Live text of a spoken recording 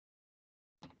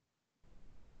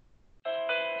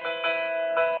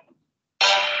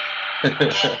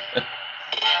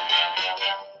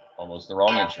Almost the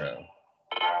wrong intro.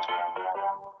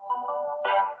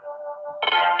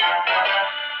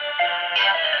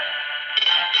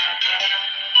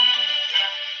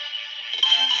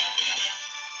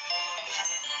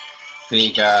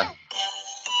 Pika.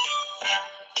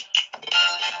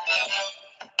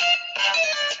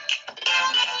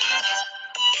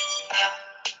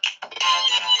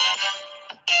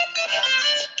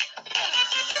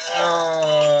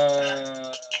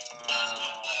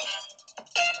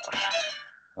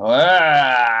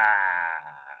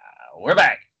 We're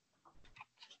back.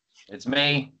 It's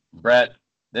me, Brett.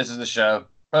 This is the show,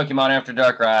 Pokemon After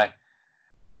Darkrai.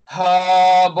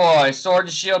 Oh boy, Sword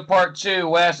and Shield Part 2.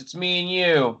 Wes, it's me and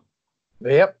you.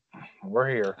 Yep, we're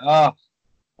here.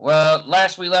 Well,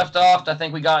 last we left off, I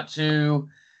think we got to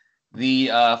the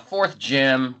fourth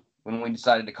gym when we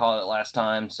decided to call it last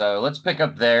time. So let's pick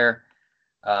up there.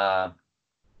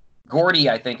 Gordy,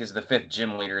 I think, is the fifth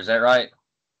gym leader. Is that right?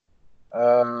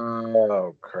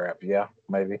 Oh crap! Yeah,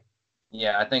 maybe.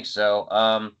 Yeah, I think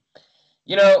so.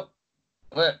 You know,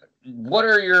 what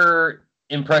are your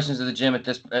impressions of the gym at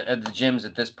the gyms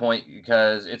at this point?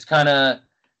 Because it's kind of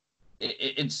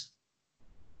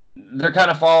they're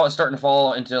kind of starting to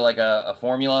fall into like a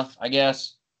formula, I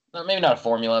guess. Maybe not a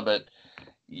formula, but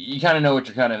you kind of know what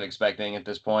you're kind of expecting at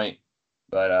this point.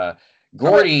 But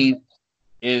Gordy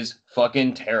is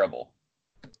fucking terrible.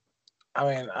 I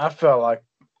mean, I felt like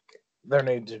there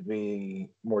needed to be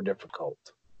more difficult.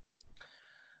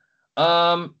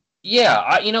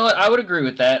 Yeah, you know what? I would agree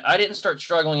with that. I didn't start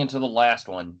struggling until the last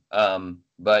one.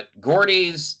 But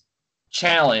Gordy's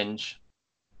challenge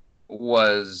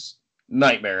was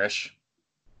nightmarish.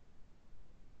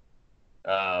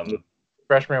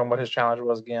 Refresh me on what his challenge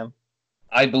was again.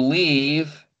 I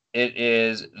believe it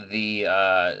is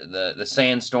the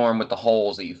sandstorm with the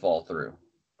holes that you fall through.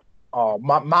 Oh,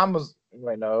 mine was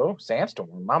no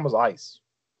sandstorm. Mine was ice.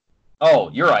 Oh,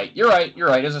 you're right.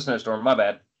 It was a snowstorm. My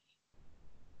bad.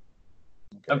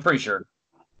 Okay. I'm pretty sure.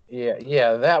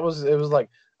 Yeah. That was it. Was like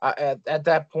at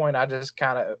that point,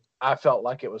 I felt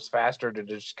like it was faster to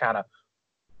just kind of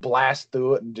blast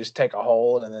through it and just take a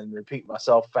hold and then repeat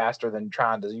myself faster than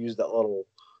trying to use that little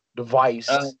device.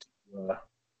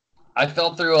 I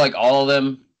fell through like all of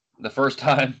them the first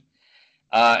time.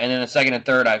 And then the second and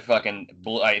third, I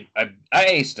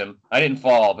aced them. I didn't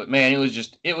fall, but man,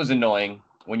 it was annoying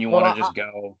when you want to just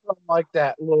go. Like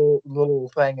that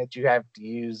little thing that you have to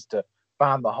use to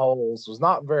find the holes was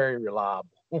not very reliable.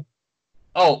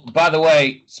 Oh, by the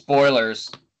way,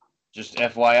 spoilers. Just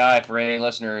FYI for any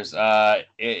listeners, by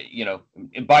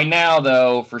now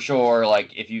though, for sure,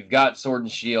 like if you've got Sword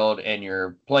and Shield and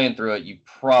you're playing through it, you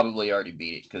probably already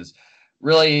beat it because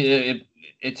really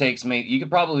it takes me. You could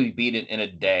probably beat it in a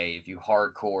day if you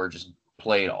hardcore just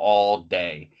played all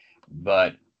day.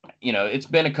 But it's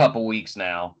been a couple weeks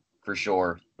now for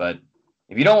sure. But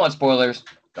if you don't want spoilers,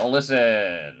 don't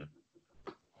listen.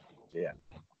 Yeah,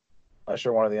 I'm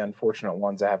sure one of the unfortunate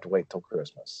ones I have to wait till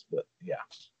Christmas. But yeah.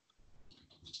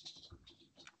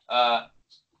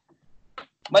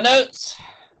 My notes.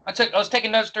 I was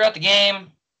taking notes throughout the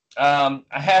game. I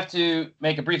have to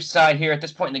make a brief aside here. At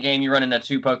this point in the game, you run into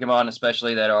two Pokemon,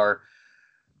 especially that are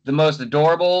the most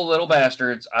adorable little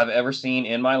bastards I've ever seen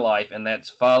in my life, and that's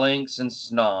Falinks and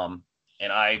Snom.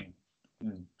 And I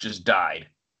just died.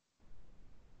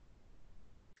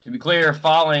 To be clear,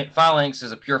 Falinks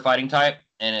is a pure fighting type,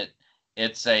 and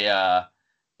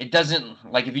it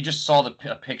doesn't, like, if you just saw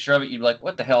a picture of it, you'd be like,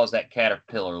 what the hell is that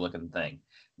caterpillar looking thing?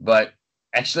 But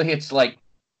actually, it's like,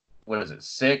 what is it,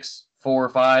 6, 4, or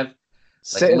 5?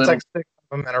 It's like 6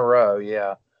 of them in a row,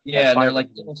 yeah. Yeah, and they're like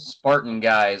little Spartan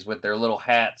guys with their little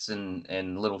hats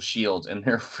and little shields, and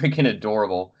they're freaking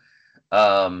adorable.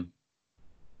 And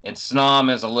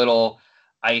Snom is a little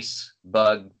ice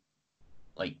bug,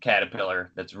 like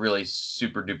caterpillar, that's really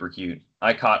super duper cute.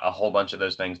 I caught a whole bunch of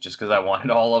those things just because I wanted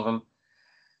all of them.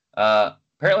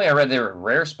 Apparently, I read they were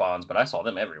rare spawns, but I saw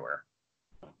them everywhere.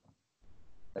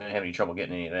 I didn't have any trouble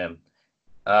getting any of them.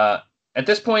 At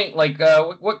this point, like,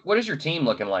 what is your team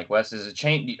looking like, Wes? Is it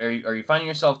change? Are you finding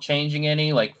yourself changing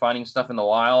any, like finding stuff in the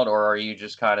wild, or are you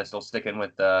just kind of still sticking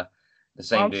with the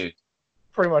same dudes?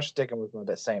 Pretty much sticking with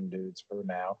the same dudes for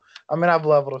now. I mean, I've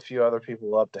leveled a few other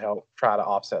people up to help try to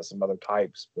offset some other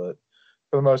types, but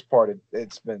for the most part,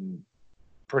 it's been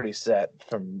pretty set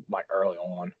from like early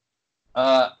on.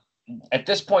 At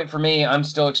this point for me, I'm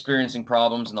still experiencing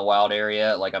problems in the wild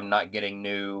area. Like I'm not getting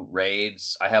new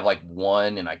raids. I have like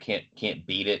one, and I can't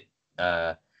beat it.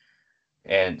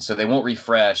 And so they won't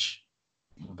refresh.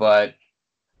 But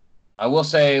I will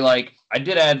say, like, I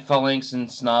did add Falinks and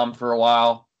Snom for a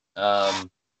while.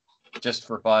 just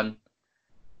for fun.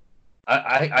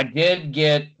 I did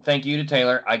get, thank you to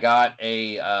Taylor, I got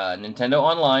a Nintendo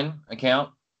Online account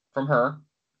from her.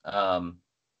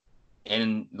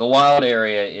 And the wild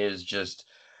area is just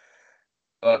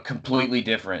completely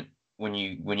different when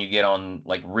you get on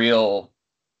like real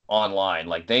online.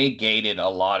 Like they gated a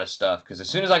lot of stuff because as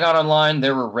soon as I got online,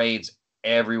 there were raids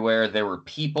everywhere. There were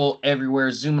people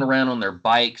everywhere zooming around on their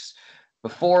bikes.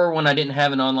 Before, when I didn't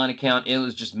have an online account, it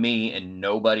was just me and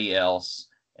nobody else,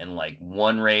 and like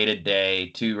one raid a day,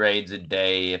 2 raids a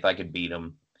day if I could beat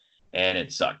them, and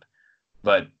it sucked.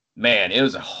 But man, it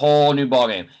was a whole new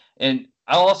ballgame. And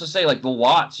I'll also say, like, the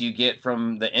watts you get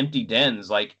from the empty dens,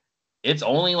 like, it's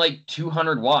only like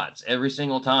 200 watts every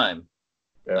single time.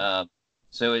 Yeah.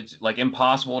 So it's like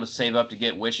impossible to save up to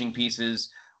get wishing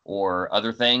pieces or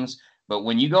other things. But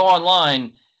when you go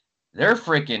online, they're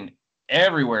freaking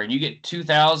everywhere, and you get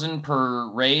 2,000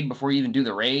 per raid before you even do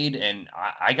the raid. And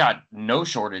I got no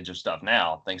shortage of stuff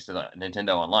now thanks to the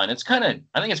Nintendo Online. I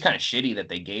think it's kind of shitty that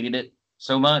they gated it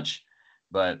so much,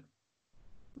 but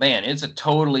man, it's a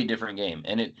totally different game,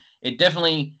 and it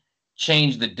definitely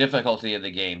changed the difficulty of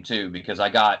the game too, because I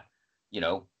got,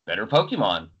 better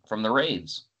Pokemon from the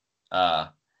raids. And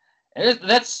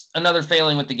that's another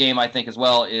failing with the game, I think, as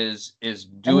well, is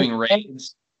doing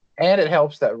raids. And it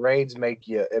helps that raids makes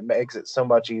it so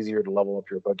much easier to level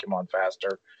up your Pokemon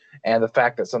faster. And the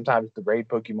fact that sometimes the raid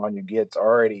Pokemon you get is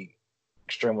already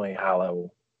extremely high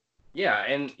level. Yeah,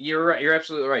 and you're right. You're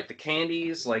absolutely right. The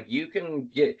candies, like you can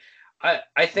get.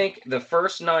 I think the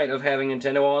first night of having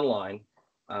Nintendo Online,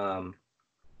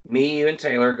 me, you, and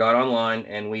Taylor got online,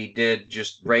 and we did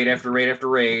just raid after raid after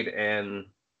raid. And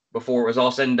before it was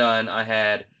all said and done, I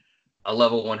had a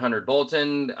level 100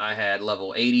 Bolton. I had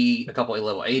level 80, a couple of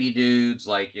level 80 dudes.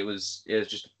 Like it was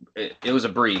a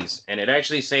breeze, and it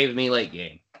actually saved me late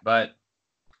game. But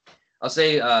I'll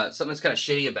say something that's kind of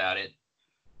shitty about it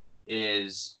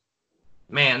is,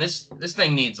 man, this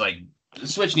thing needs the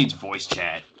Switch needs voice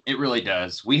chat. It really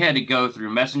does. We had to go through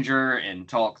Messenger and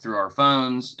talk through our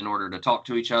phones in order to talk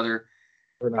to each other,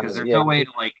 because there's no way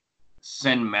to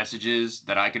send messages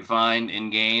that I could find in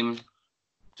game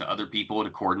to other people to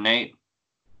coordinate.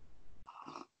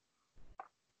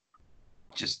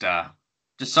 Just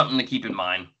something to keep in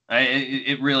mind.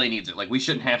 It really needs it. Like, we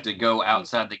shouldn't have to go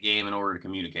outside the game in order to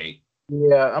communicate.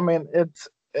 Yeah, I mean,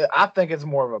 I think it's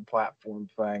more of a platform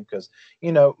thing because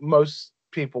most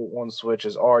people on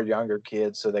Switches are younger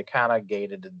kids, so they kind of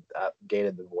gated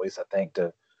the voice, I think,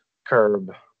 to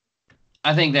curb.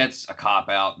 I think that's a cop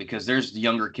out because there's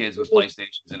younger kids with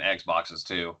PlayStations and Xboxes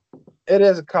too. It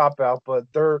is a cop out, but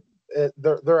they're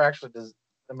actually.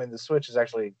 I mean, the Switch is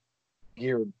actually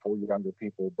geared for younger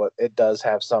people, but it does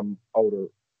have some older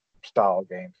style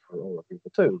games for older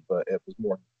people too. But it was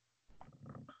more.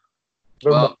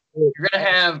 Well, you're gonna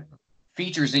have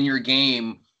features in your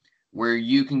game where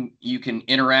you can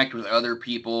interact with other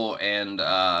people and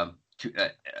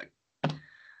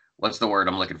what's the word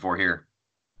I'm looking for here?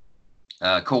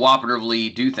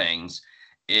 Cooperatively do things.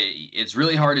 It's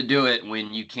really hard to do it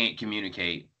when you can't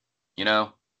communicate. It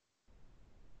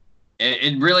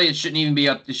shouldn't even be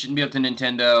up. It shouldn't be up to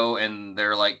Nintendo and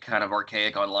their kind of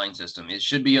archaic online system. It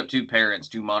should be up to parents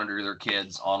to monitor their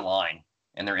kids online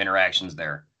and their interactions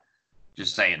there.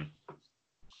 Just saying.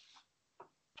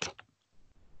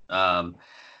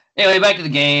 Anyway, back to the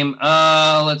game.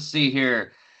 Let's see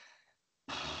here.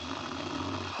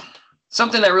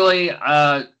 Something that really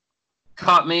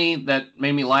caught me, that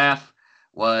made me laugh,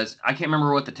 was, I can't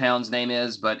remember what the town's name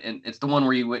is, but it's the one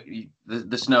where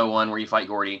the snow one where you fight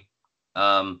Gordy.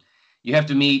 You have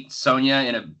to meet Sonia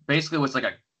in basically what's like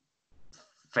a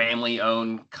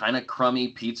family-owned kind of crummy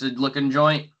pizza-looking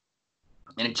joint.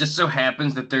 And it just so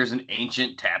happens that there's an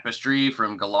ancient tapestry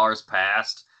from Galar's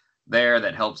past there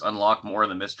that helps unlock more of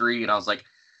the mystery. And I was like,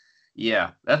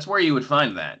 yeah, that's where you would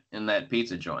find that, in that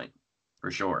pizza joint,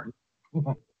 for sure.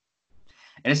 And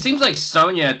it seems like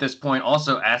Sonia at this point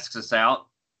also asks us out.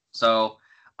 So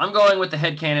I'm going with the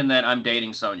headcanon that I'm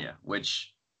dating Sonia,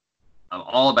 which I'm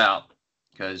all about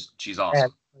because she's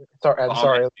awesome.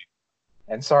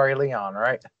 Sorry, Leon,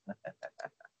 right?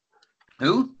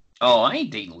 Who? Oh, I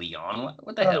ain't dating Leon.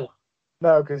 What the hell?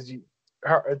 No, because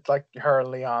it's like her and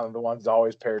Leon are the ones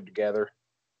always paired together.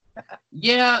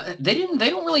 Yeah, they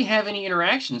don't really have any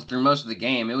interactions through most of the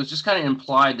game. It was just kind of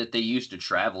implied that they used to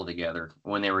travel together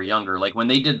when they were younger. Like when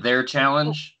they did their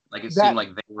challenge, it seemed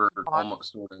like they were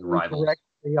almost sort of rivals.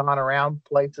 Leon around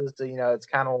places to, it's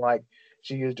kind of like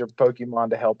she used her Pokemon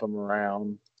to help him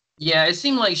around. Yeah, it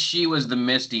seemed like she was the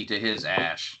Misty to his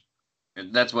Ash.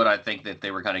 That's what I think that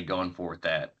they were kind of going for with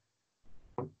that.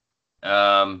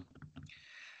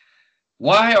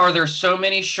 Why are there so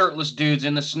many shirtless dudes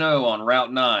in the snow on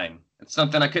Route 9? It's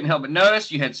something I couldn't help but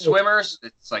notice. You had swimmers.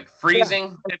 It's like Yeah,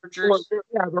 freezing temperatures.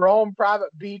 yeah, their own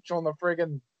private beach on the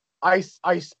friggin' ice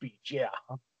beach. Yeah,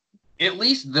 At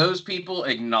least those people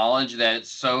acknowledge that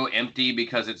it's so empty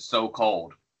because it's so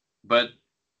cold. But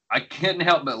I couldn't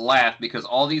help but laugh because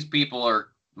all these people are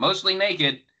mostly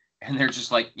naked and they're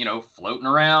just like, floating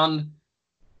around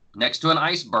next to an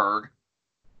iceberg.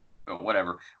 But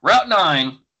whatever. Route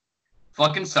 9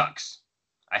 fucking sucks.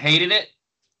 I hated it.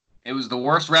 It was the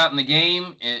worst route in the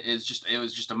game. It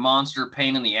was just a monster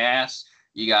pain in the ass.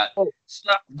 You got oh,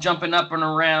 stuff jumping up and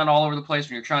around all over the place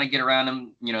when you're trying to get around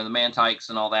them, the Mantykes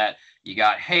and all that. You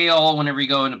got hail whenever you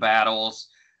go into battles.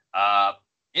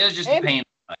 It was just a and pain.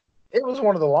 it was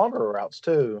one of the longer routes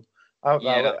too.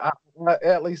 Yeah, I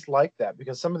at least like that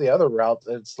because some of the other routes,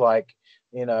 it's like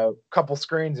couple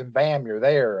screens and bam, you're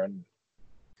there. And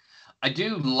I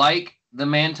do like the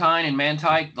Mantine and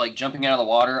Mantyke like jumping out of the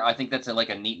water. I think that's like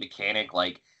a neat mechanic.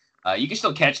 Like you can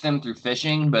still catch them through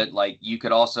fishing, but like you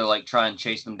could also like try and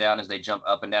chase them down as they jump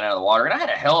up and down out of the water. And I had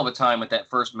a hell of a time with that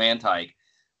first Mantyke.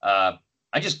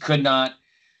 I just could not,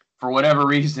 for whatever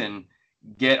reason,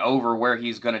 get over where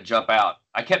he's going to jump out.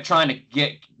 I kept trying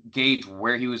to gauge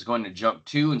where he was going to jump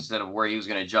to instead of where he was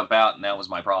going to jump out, and that was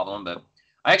my problem. But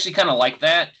I actually kind of like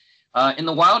that. In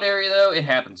the wild area, though, it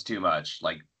happens too much.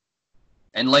 Like,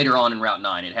 and later on in Route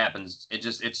 9, it happens.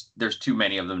 There's too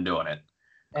many of them doing it.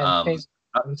 and Um,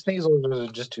 Sneasels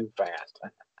are just too fast.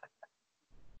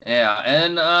 yeah,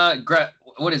 and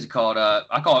what is it called?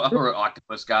 I call it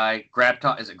octopus guy.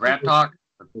 Grabtalk. Is it Grabtalk?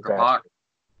 Grabtalk?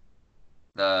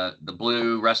 The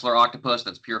blue wrestler octopus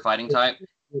that's pure fighting type.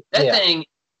 That thing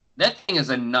is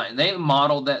they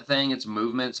modeled that thing, its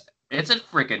movements. It's a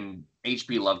freaking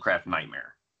H.P. Lovecraft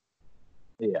nightmare.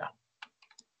 Yeah.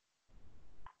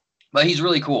 But he's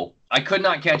really cool. I could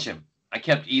not catch him. I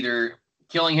kept either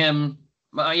killing him.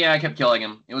 I kept killing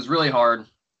him. It was really hard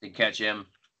to catch him.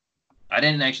 I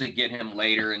didn't actually get him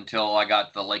later until I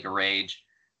got the Lake of Rage.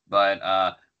 But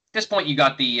at this point, you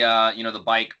got the the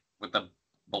bike with the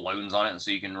balloons on it, and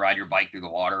so you can ride your bike through the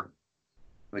water,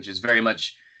 which is very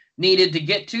much needed to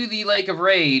get to the Lake of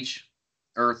Rage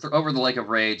or over the Lake of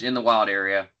Rage in the wild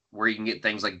area where you can get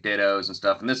things like dittos and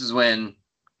stuff. And this is when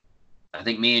I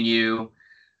think me and you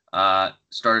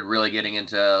started really getting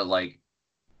into like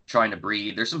trying to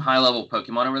breed. There's some high level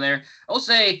Pokemon over there. I will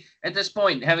say at this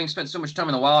point, having spent so much time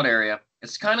in the wild area,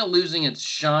 it's kind of losing its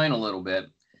shine a little bit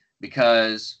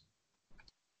because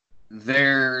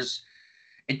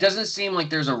it doesn't seem like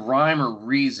there's a rhyme or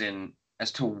reason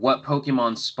as to what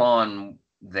Pokemon spawn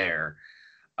there.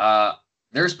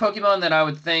 There's Pokemon that I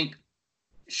would think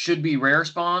should be rare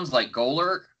spawns, like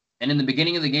Golurk. And in the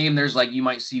beginning of the game, there's like you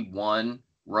might see one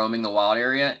roaming the wild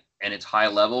area, and it's high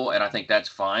level, and I think that's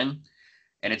fine.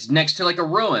 And it's next to like a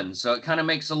ruin, so it kind of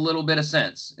makes a little bit of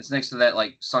sense. It's next to that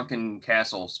like sunken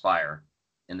castle spire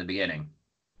in the beginning.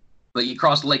 But you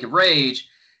cross the Lake of Rage,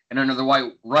 and under the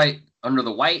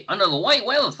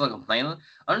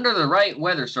right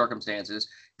weather circumstances,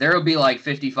 there will be like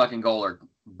 50 fucking Golurk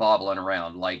bobbling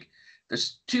around. Like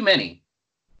there's too many.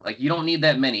 Like you don't need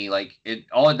that many. Like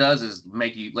all it does is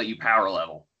let you power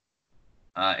level.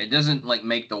 It doesn't like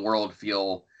make the world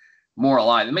feel more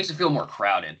alive. It makes it feel more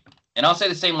crowded. And I'll say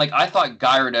the same. Like I thought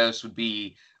Gyarados would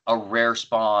be a rare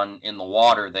spawn in the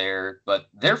water there, but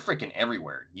they're freaking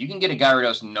everywhere. You can get a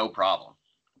Gyarados no problem.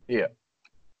 Yeah.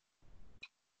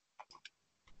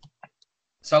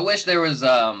 So I wish there was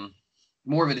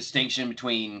more of a distinction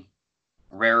between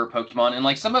rarer Pokemon, and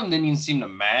like some of them didn't even seem to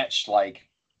match. Like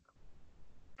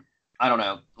I don't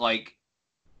know, like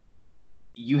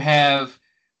you have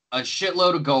a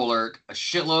shitload of Golurk, a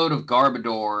shitload of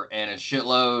Garbodor, and a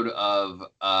shitload of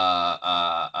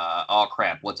oh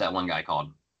crap, what's that one guy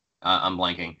called? I'm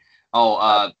blanking.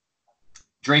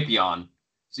 Drapion.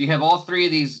 So you have all three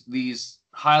of these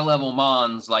high level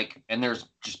mons, like, and there's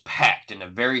just packed into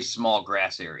very small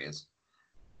grass areas.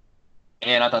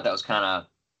 And I thought that was kind of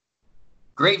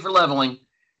great for leveling,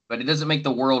 but it doesn't make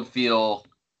the world feel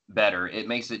better. It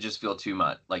makes it just feel too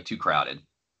much, like too crowded.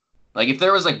 Like if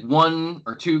there was like one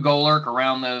or two Golurk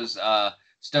around those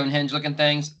Stonehenge looking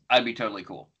things, I'd be totally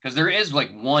cool. Because there is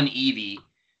like one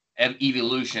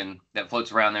evolution that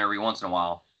floats around there every once in a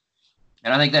while.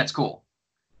 And I think that's cool.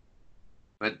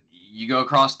 But you go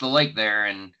across the lake there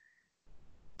and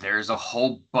there's a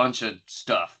whole bunch of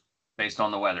stuff based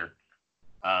on the weather.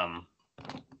 I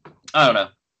don't know.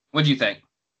 What do you think?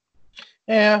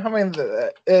 Yeah, I mean,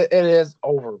 it is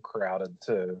overcrowded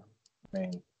too. I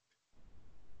mean,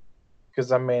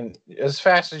 because as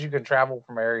fast as you can travel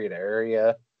from area to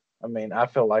area, I mean, I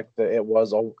feel like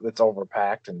it's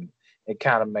overpacked, and it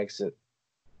kind of makes it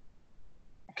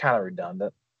kind of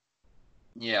redundant.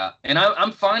 Yeah, and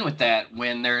I'm fine with that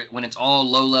when it's all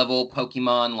low level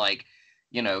Pokemon like,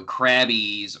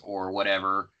 Crabbies or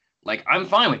whatever. Like I'm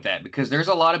fine with that because there's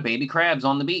a lot of baby crabs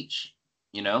on the beach.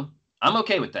 I'm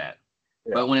okay with that.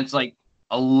 Yeah. But when it's like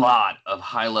a lot of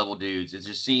high level dudes, it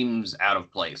just seems out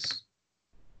of place.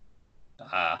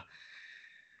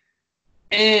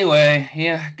 Anyway,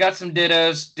 yeah, got some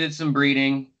Dittos, did some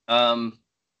breeding. I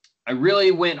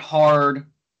really went hard.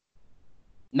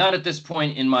 Not at this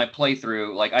point in my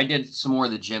playthrough. Like I did some more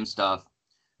of the gym stuff,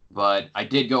 but I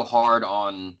did go hard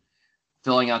on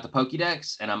filling out the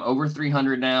Pokédex, and I'm over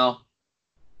 300 now.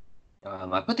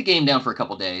 I put the game down for a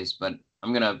couple days, but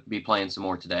I'm gonna be playing some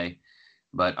more today.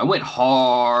 But I went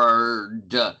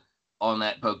hard on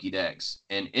that Pokédex,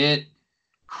 and it's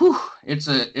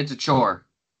a chore.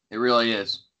 It really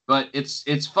is, but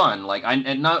it's fun. Like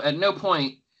at no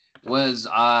point was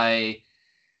I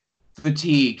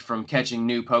fatigued from catching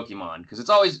new Pokemon because it's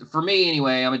always, for me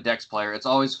anyway, I'm a Dex player. It's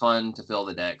always fun to fill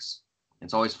the Dex.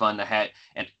 It's always fun to hatch,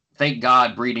 and thank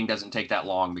God breeding doesn't take that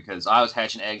long because I was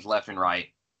hatching eggs left and right,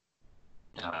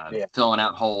 filling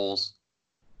out holes.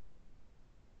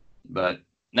 But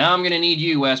now I'm gonna need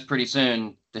you, Wes, pretty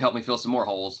soon to help me fill some more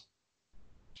holes.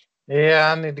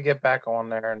 Yeah, I need to get back on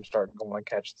there and start going to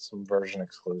catch some version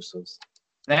exclusives.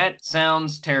 That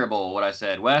sounds terrible, what I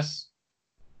said, Wes.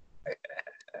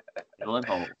 Filling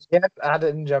holes. Yep, I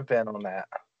didn't jump in on that.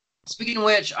 Speaking of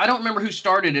which, I don't remember who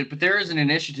started it, but there is an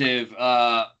initiative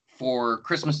for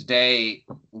Christmas Day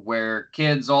where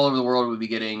kids all over the world will be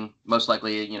getting, most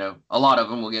likely, a lot of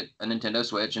them will get a Nintendo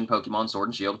Switch and Pokemon Sword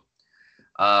and Shield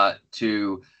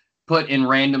to put in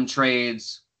random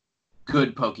trades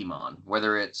good Pokemon,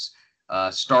 whether it's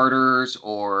starters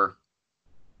or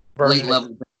late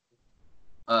level.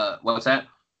 What's that?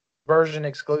 Version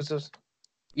exclusives.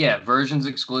 Yeah, versions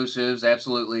exclusives,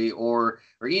 absolutely, or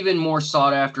even more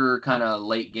sought after kind of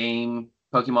late game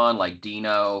Pokemon like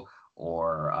Dino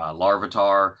or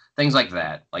Larvitar, things like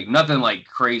that. Like nothing like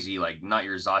crazy, like not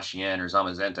your Zacian or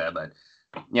Zamazenta, but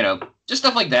just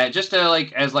stuff like that, just to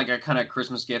like as like a kind of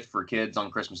Christmas gift for kids on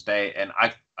Christmas Day. And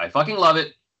I fucking love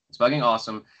it. It's fucking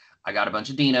awesome. I got a bunch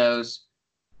of Dinos.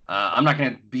 I'm not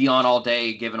gonna be on all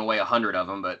day giving away 100 of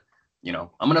them, but I'm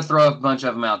gonna throw a bunch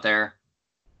of them out there.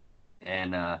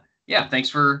 And yeah, thanks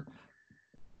for.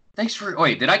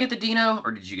 Wait, did I get the Dino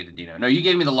or did you get the Dino? No, you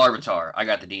gave me the Larvitar. I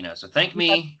got the Dino. So thank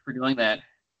me for doing that.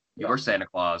 You're Santa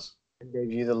Claus. I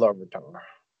gave you the Larvitar.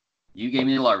 You gave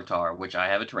me the Larvitar, which I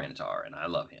have a Tyranitar, and I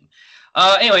love him.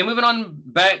 Anyway, moving on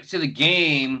back to the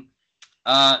game.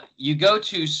 You go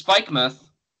to Spikemuth,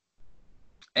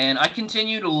 and I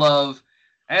continue to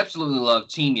absolutely love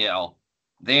Team Yell.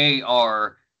 They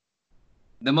are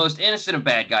the most innocent of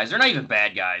bad guys. They're not even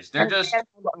bad guys. They're just...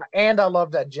 And I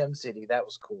love that Gem City. That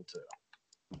was cool, too.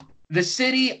 The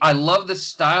city, I love the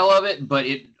style of it, but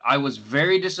I was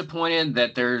very disappointed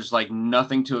that there's, like,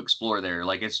 nothing to explore there.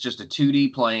 Like, it's just a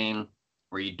 2D plane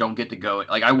where you don't get to go...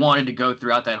 Like, I wanted to go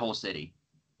throughout that whole city.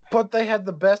 But they had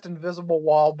the best invisible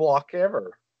wall block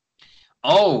ever.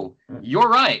 Oh, you're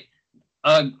right.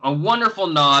 A wonderful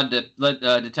nod to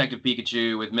Detective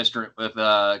Pikachu with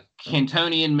Cantonian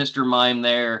Mr. Mime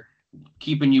there,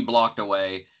 keeping you blocked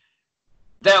away.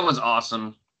 That was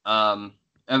awesome. A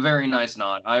very nice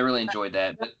nod. I really enjoyed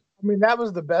that. I mean, that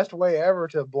was the best way ever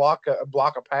to block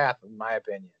a path, in my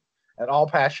opinion. And all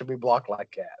paths should be blocked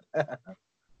like that.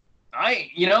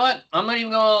 You know what? I'm not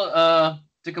even going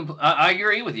I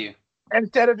agree with you.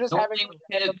 Instead of just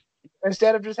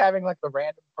having like the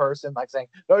random person like saying,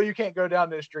 "No, you can't go down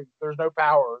this street. There's no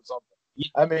power or something."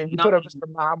 I mean, you put up Mr.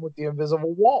 Mime with the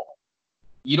invisible wall.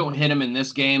 You don't hit him in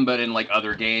this game, but in like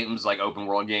other games, like open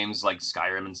world games, like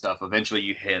Skyrim and stuff, eventually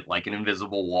you hit like an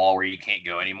invisible wall where you can't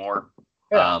go anymore.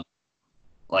 Yeah.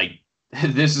 Like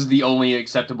this is the only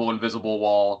acceptable invisible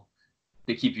wall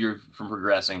to keep you from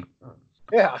progressing.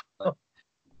 Yeah.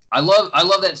 I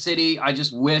love that city. I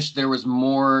just wish there was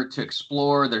more to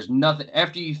explore. There's nothing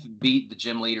after you beat the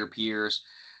gym leader Piers.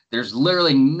 There's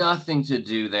literally nothing to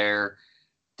do there.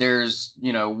 There's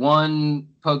one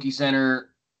Poke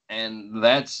Center, and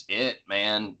that's it,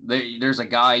 man. There's a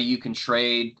guy you can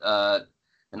trade an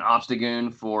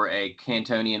Obstagoon for a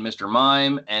Cantonian Mr.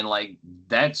 Mime, and like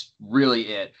that's really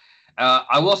it.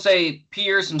 I will say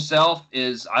Piers himself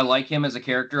I like him as a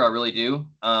character. I really do.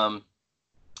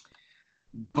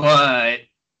 But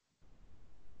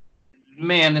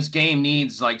man, this game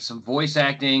needs like some voice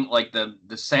acting. Like the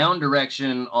sound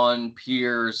direction on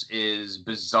Piers is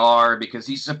bizarre because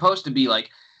he's supposed to be like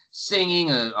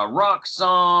singing a rock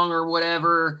song or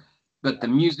whatever, but the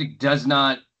music does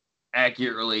not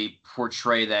accurately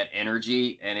portray that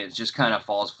energy, and it just kind of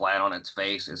falls flat on its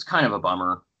face. It's kind of a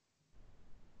bummer.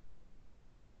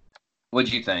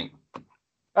 What'd you think?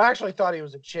 I actually thought he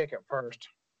was a chick at first.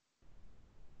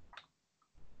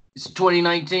 It's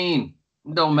 2019.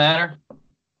 Don't matter.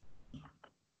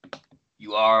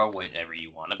 You are whatever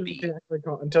you want to be.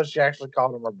 Until she actually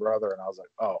called him her brother, and I was like,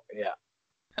 oh,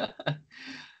 yeah.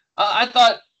 I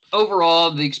thought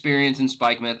overall the experience in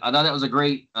Spike Myth, I thought that was a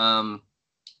great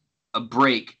a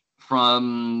break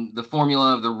from the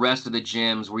formula of the rest of the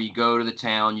gyms where you go to the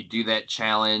town, you do that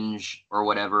challenge or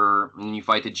whatever, and you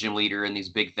fight the gym leader in these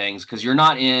big things, because you're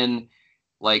not in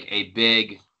like a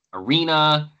big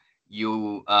arena,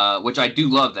 which I do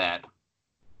love that.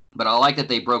 But I like that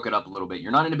they broke it up a little bit.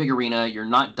 You're not in a big arena. You're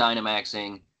not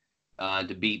Dynamaxing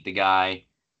to beat the guy.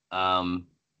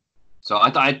 So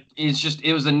I thought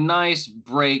it was a nice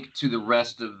break to the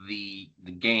rest of the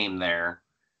game there,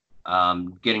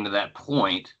 getting to that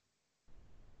point.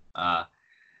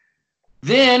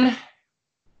 Then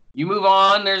you move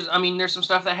on. There's some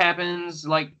stuff that happens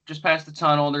like just past the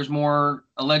tunnel. There's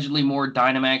allegedly more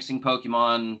Dynamaxing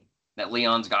Pokemon that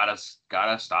Leon's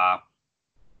gotta stop.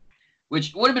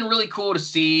 Which would have been really cool to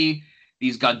see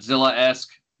these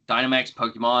Godzilla-esque Dynamax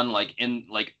Pokemon like in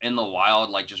the wild,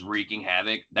 like just wreaking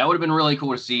havoc. That would have been really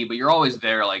cool to see, but you're always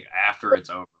there like after it's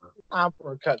over.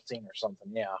 For a cutscene or something,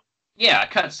 yeah. Yeah, a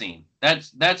cutscene.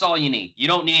 That's all you need. You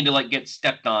don't need to like get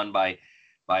stepped on by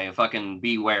a fucking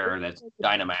Beware that's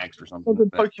Dynamax or something. Something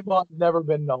Pokemon's never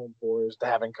been known for is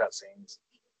having cutscenes.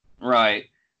 Right.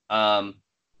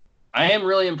 I am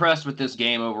really impressed with this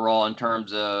game overall in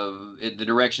terms of the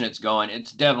direction it's going.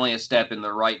 It's definitely a step in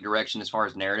the right direction as far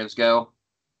as narratives go.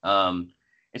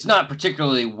 It's not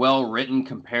particularly well written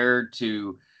compared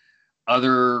to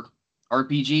other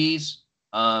RPGs,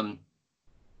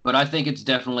 but I think it's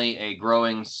definitely a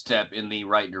growing step in the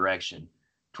right direction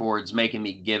towards making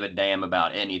me give a damn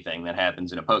about anything that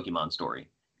happens in a Pokemon story.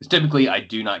 Because typically I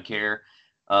do not care.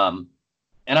 And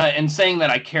saying that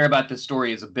I care about this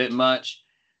story is a bit much,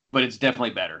 but it's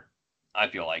definitely better, I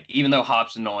feel like. Even though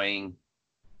Hop's annoying,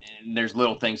 and there's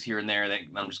little things here and there that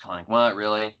I'm just kind of like, what,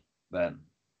 really? But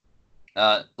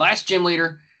last gym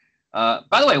leader.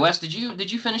 By the way, Wes, did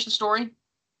you finish the story?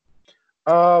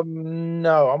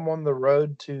 No, I'm on the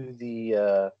road to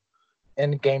the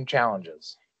end game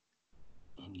challenges.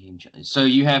 So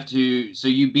you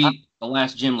beat the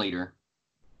last gym leader.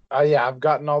 Yeah, I've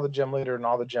gotten all the gym leader and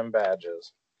all the gym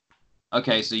badges.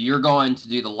 Okay, so you're going to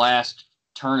do the last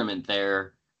tournament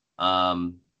there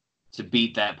to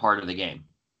beat that part of the game.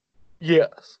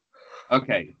 Yes.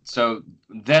 Okay, so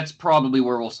that's probably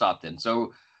where we'll stop then.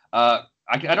 So I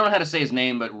don't know how to say his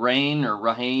name, but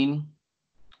Rahane,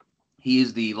 he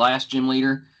is the last gym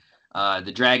leader,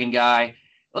 the dragon guy.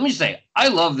 Let me just say, I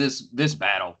love this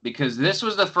battle because this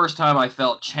was the first time I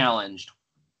felt challenged.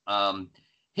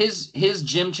 His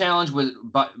gym challenge was,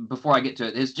 but before I get to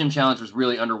it, his gym challenge was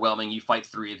really underwhelming. You fight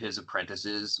 3 of his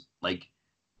apprentices, like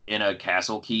in a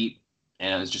castle keep,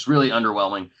 and it was just really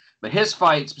underwhelming. But his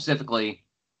fight specifically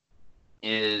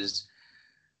is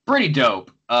pretty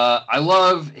dope. I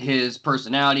love his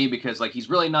personality because like he's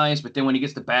really nice, but then when he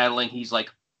gets to battling, he's like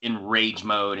in rage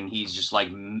mode and he's just like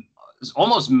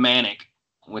almost manic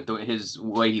with his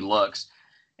way he looks.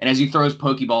 And as he throws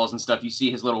Pokeballs and stuff, you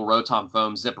see his little Rotom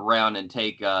foam zip around and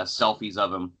take selfies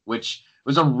of him, which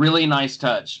was a really nice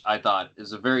touch, I thought.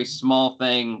 It's a very small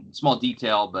thing, small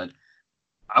detail, but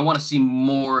I want to see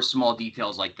more small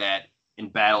details like that in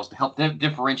battles to help them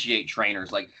differentiate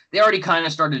trainers. Like, they already kind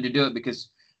of started to do it because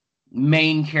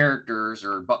main characters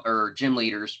or gym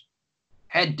leaders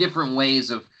had different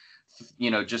ways of,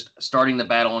 just starting the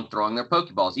battle and throwing their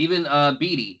Pokeballs. Even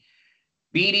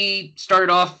Beatty started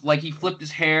off like he flipped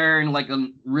his hair in like a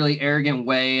really arrogant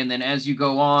way, and then as you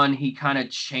go on, he kind of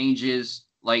changes.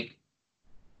 Like,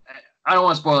 I don't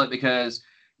want to spoil it because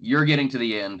you're getting to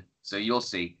the end, so you'll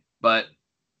see. But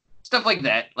stuff like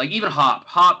that, like even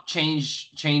Hop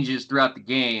changes throughout the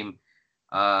game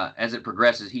as it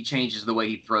progresses. He changes the way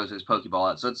he throws his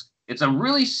Pokeball out. So it's a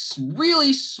really,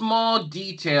 really small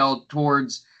detail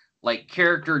towards like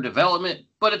character development,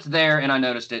 but it's there, and I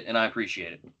noticed it, and I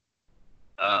appreciate it.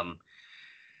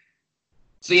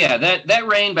 So yeah, that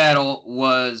rain battle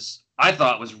I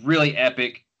thought was really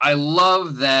epic. I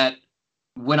love that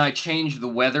when I changed the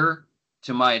weather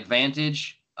to my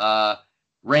advantage,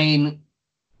 Rain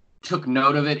took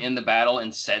note of it in the battle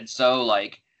and said so,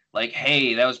 like,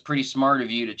 hey, that was pretty smart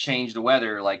of you to change the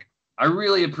weather. Like, I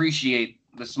really appreciate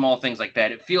the small things like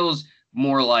that. It feels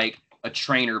more like a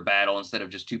trainer battle instead of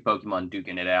just 2 Pokemon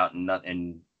duking it out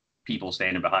and people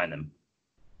standing behind them.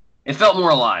 It felt more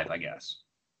alive, I guess.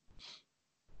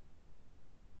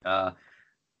 Uh,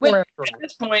 More At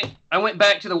this point, I went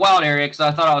back to the wild area because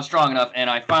I thought I was strong enough, and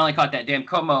I finally caught that damn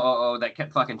Komo that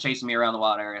kept fucking chasing me around the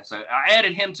wild area. So I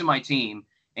added him to my team,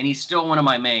 and he's still one of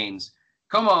my mains.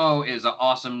 Komo is an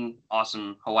awesome,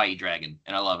 awesome Hawaii dragon,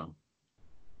 and I love him.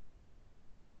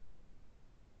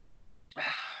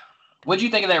 What'd you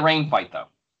think of that rain fight, though?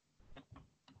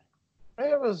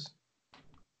 It was.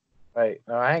 Wait,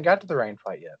 no, I ain't got to the rain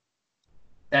fight yet.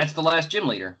 That's the last gym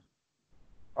leader.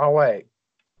 Oh wait.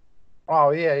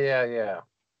 Oh yeah.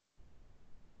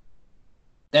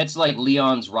 That's like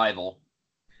Leon's rival.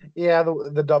 Yeah,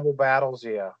 the double battles.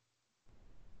 Yeah.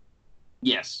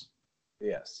 Yes.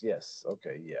 Yes.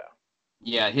 Okay. Yeah.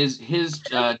 Yeah. His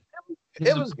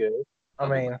it was good. I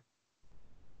mean,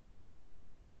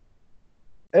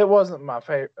 it wasn't my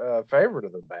favorite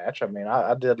of the batch. I mean,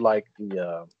 I did like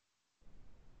the.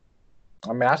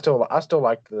 I mean, I still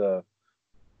like the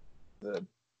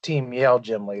Team Yell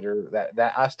gym leader.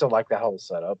 That I still like that whole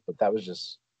setup, but that was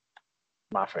just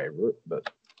my favorite.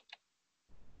 But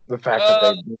the fact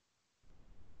that they.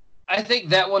 I think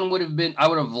that one would have been. I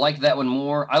would have liked that one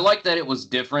more. I like that it was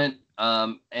different,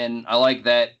 and I like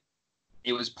that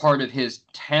it was part of his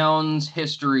town's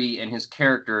history and his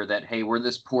character. That hey, we're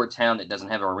this poor town that doesn't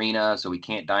have an arena, so we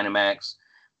can't Dynamax.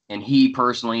 And he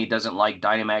personally doesn't like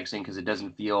Dynamaxing because it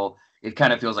doesn't feel. It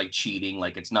kind of feels like cheating,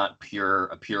 like it's not a pure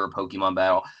Pokemon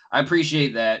battle. I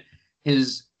appreciate that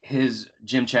his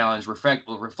gym challenge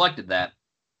reflected that,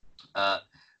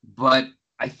 but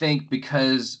I think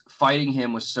because fighting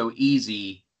him was so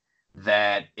easy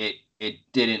that it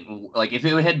didn't like if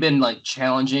it had been like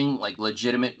challenging, like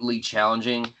legitimately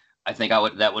challenging, I think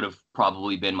that would have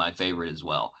probably been my favorite as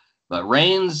well. But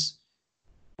Rain was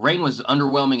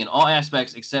underwhelming in all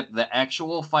aspects except the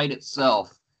actual fight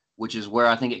itself, which is where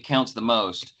I think it counts the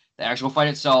most. The actual fight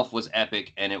itself was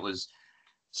epic and it was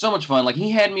so much fun. Like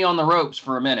he had me on the ropes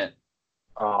for a minute.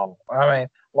 I mean,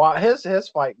 well, his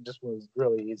fight just was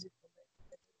really easy for me.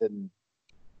 It didn't.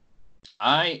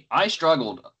 I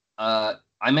struggled.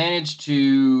 I managed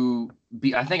to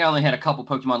be. I think I only had a couple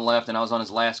Pokemon left, and I was on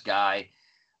his last guy.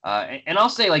 And I'll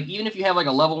say, like, even if you have like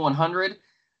a level 100,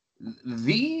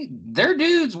 their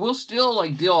dudes will still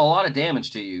like deal a lot of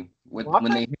damage to you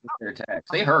when they hit their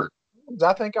attacks. They hurt.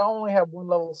 I think I only have one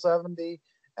level 70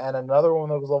 and another one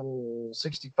that was level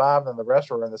 65, and the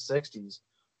rest were in the 60s.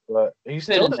 But he's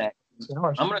still in that.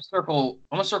 I'm gonna circle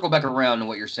back around to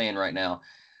what you're saying right now.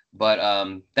 But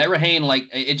that Rahain, like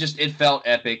it felt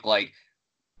epic. Like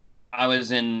I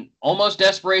was in almost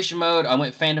desperation mode. I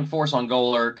went Phantom Force on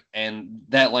Golurk, and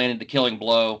that landed the killing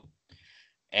blow.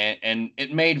 And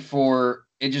it made for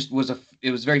it just was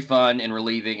it was very fun and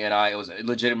relieving, and I was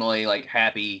legitimately like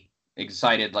happy,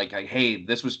 excited, like hey,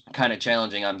 this was kind of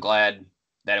challenging. I'm glad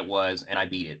that it was, and I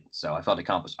beat it, so I felt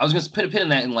accomplished. I was gonna put a pin in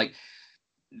that, and like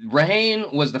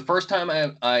Rahain was the first time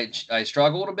I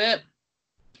struggled a bit,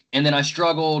 and then I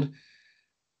struggled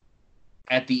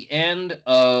at the end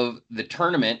of the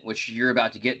tournament, which you're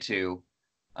about to get to,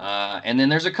 and then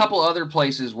there's a couple other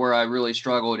places where I really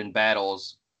struggled in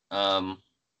battles.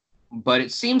 But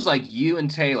it seems like you and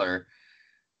Taylor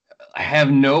have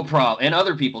no problem, and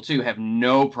other people too have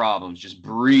no problems just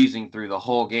breezing through the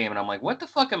whole game. And I'm like, what the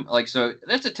fuck am like? So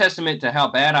that's a testament to how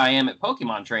bad I am at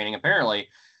Pokemon training, apparently,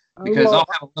 because I'll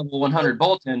have a level 100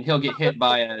 Bolton, he'll get hit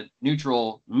by a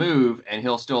neutral move, and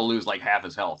he'll still lose like half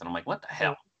his health. And I'm like, what the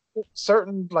hell?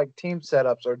 Certain like team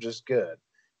setups are just good,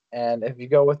 and if you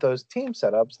go with those team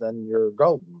setups, then you're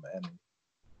golden. And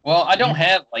well, I don't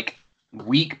have like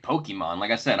weak Pokemon.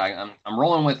 Like I said, I'm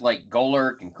rolling with like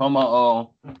Golurk and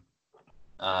Komao,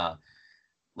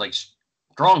 like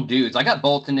strong dudes. I got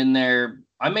Bolton in there.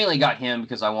 I mainly got him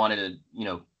because I wanted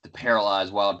to paralyze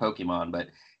wild Pokemon, but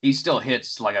he still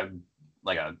hits like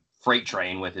a freight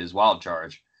train with his wild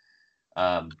charge,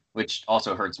 which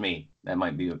also hurts me. That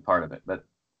might be a part of it, but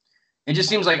it just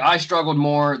seems like I struggled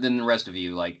more than the rest of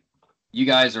you. Like you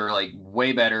guys are like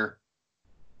way better.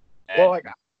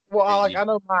 I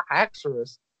know my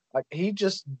Haxorus, like he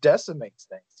just decimates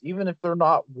things. Even if they're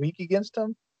not weak against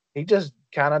him, he just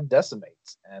kind of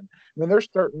decimates. And I mean, there's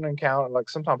certain encounters, like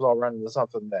sometimes I'll run into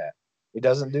something that he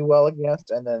doesn't do well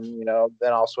against, and then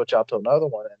then I'll switch out to another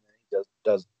one, and then he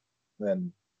does.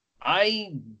 Then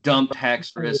I dumped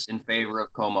Haxorus in favor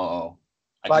of Komao.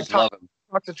 I just love him.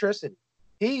 Toxicity.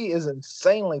 He is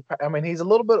insanely. I mean, he's a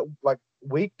little bit like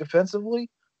weak defensively,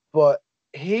 but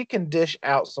he can dish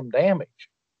out some damage.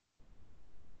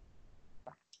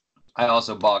 I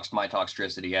also boxed my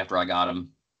Toxtricity after I got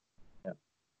him. Yeah.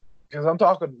 Because I'm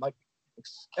talking like,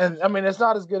 and I mean, it's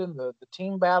not as good in the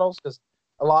team battles because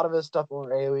a lot of his stuff are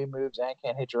AoE moves and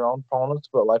can't hit your own opponents.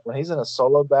 But like when he's in a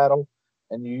solo battle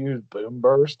and you use Boom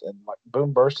Burst, and like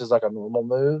Boom Burst is like a normal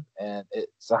move, and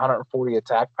it's 140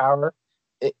 attack power.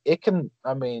 It can,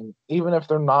 I mean, even if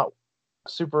they're not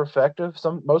super effective,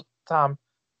 most of the time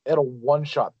it'll one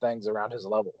shot things around his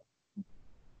level.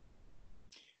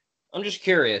 I'm just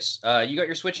curious. You got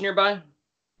your Switch nearby?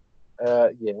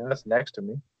 Yeah, that's next to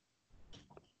me.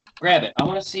 Grab it. I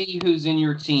want to see who's in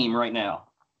your team right now.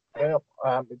 Well,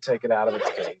 I'm gonna take it out of its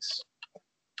case.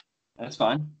 That's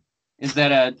fine. Is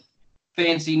that a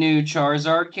fancy new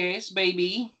Charizard case,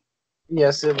 baby?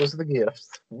 Yes, it was the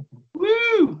gift.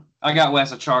 Woo! I got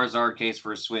Wes a Charizard case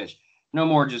for a Switch. No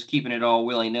more just keeping it all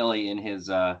willy nilly in his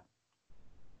glove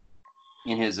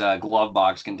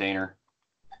box container.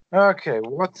 Okay,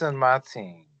 what's in my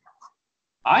team?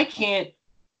 I can't.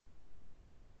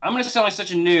 I'm gonna sound like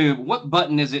such a noob. What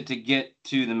button is it to get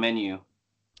to the menu?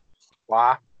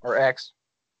 Y or X?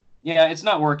 Yeah, it's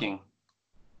not working.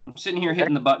 I'm sitting here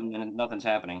hitting the button and nothing's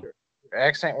happening. Your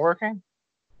X ain't working?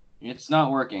 It's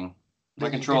not working. My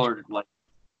controller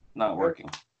not working.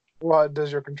 Well,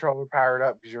 does your controller power it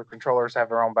up? Because your controllers have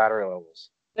their own battery levels.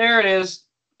 There it is.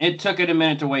 It took it a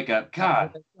minute to wake up.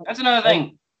 God, that's another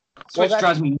thing. Switch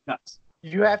drives me nuts.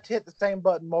 You have to hit the same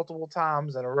button multiple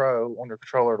times in a row on your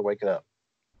controller to wake it up.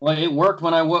 Well, it worked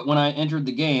when I entered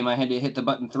the game. I had to hit the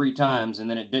button 3 times, and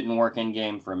then it didn't work in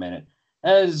game for a minute.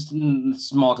 That is a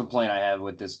small complaint I have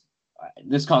with this.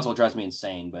 This console drives me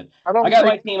insane. But I got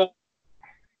my team up.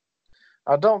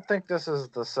 I don't think this is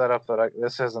the setup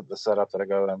this isn't the setup that I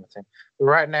go with my team. But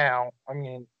right now, I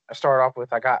mean, I start off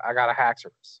with I got a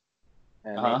Haxorus,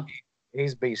 and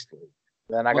he's beastly.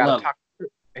 Then I got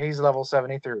he's level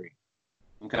 73.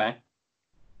 Okay.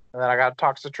 And then I got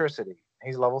Toxtricity.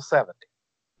 He's level 70.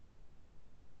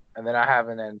 And then I have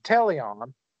an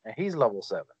Inteleon, and he's level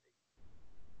 70.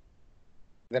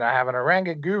 Then I have an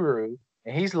Oranguru,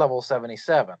 and he's level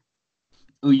 77.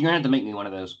 Ooh, you're gonna have to make me one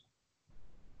of those.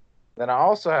 Then I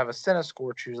also have a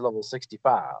Centiskorch who's level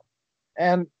 65.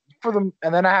 And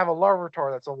then I have a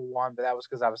Larvitar that's level 1, but that was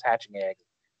because I was hatching eggs,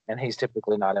 and he's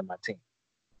typically not in my team.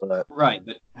 But right,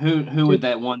 but who would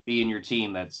that one be in your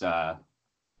team that's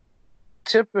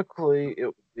typically it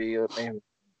would be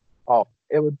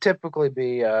it would typically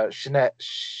be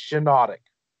Shiinotic.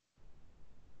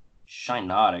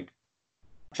 Shiinotic.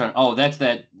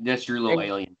 That's your little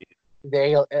alien dude.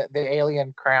 The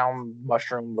alien crown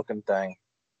mushroom looking thing.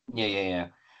 Yeah.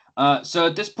 So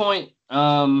at this point,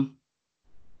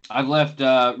 I've left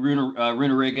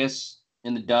Runerigus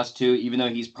in the dust too, even though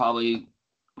he's probably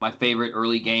my favorite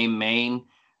early game main.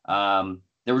 There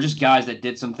were just guys that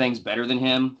did some things better than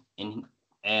him,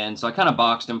 and so I kind of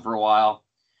boxed him for a while.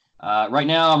 Right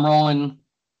now I'm rolling.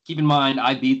 Keep in mind,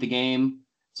 I beat the game,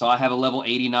 so I have a level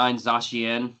 89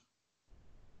 Zacian.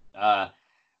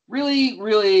 Really,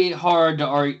 really hard to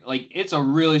argue. Like, it's a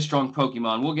really strong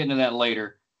Pokemon. We'll get into that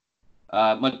later.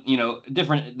 But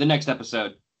the next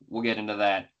episode, we'll get into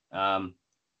that.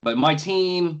 But my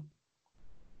team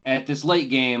at this late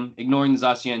game, ignoring the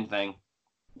Zacian thing.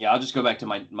 Yeah, I'll just go back to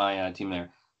my team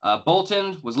there.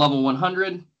 Bolton was level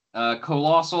 100.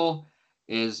 Colossal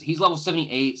he's level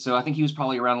 78, so I think he was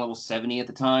probably around level 70 at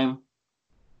the time.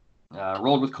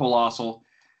 Rolled with Colossal.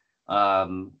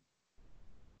 Also,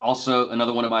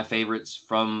 another one of my favorites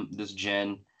from this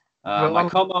gen. My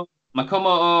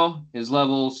Komo is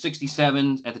level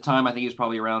 67 at the time. I think he was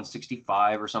probably around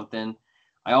 65 or something.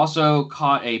 I also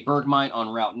caught a Bergmite on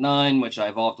Route 9, which I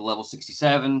evolved to level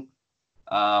 67.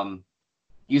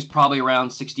 He was probably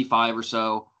around 65 or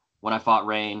so when I fought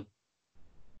Rain.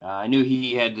 I knew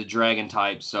he had the Dragon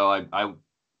type, so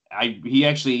he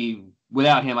actually,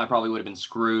 without him, I probably would have been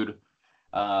screwed.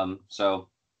 So,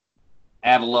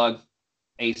 Avalugg,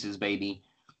 aces, baby.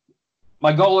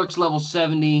 My Golurk's level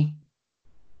 70.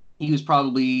 He was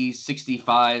probably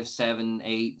 65, 7,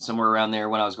 8, somewhere around there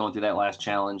when I was going through that last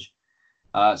challenge.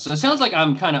 So it sounds like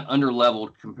I'm kind of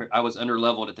underleveled. I was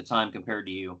underleveled at the time compared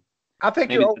to you. I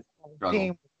think your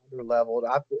team was underleveled.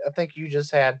 I think you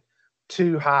just had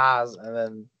 2 highs and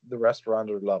then the rest were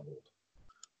underleveled.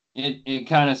 It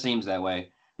kind of seems that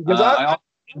way. Because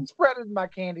I'm spreading my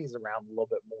candies around a little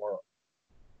bit more.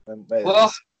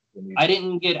 I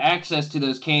didn't get access to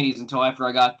those candies until after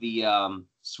I got the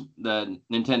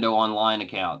Nintendo Online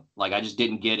account. Like, I just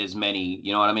didn't get as many.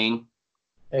 You know what I mean?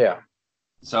 Yeah.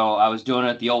 So I was doing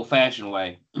it the old-fashioned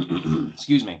way.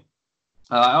 Excuse me.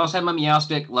 I also had my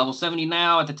Meowstic level 70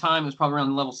 now. At the time, it was probably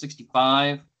around level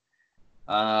 65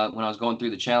 when I was going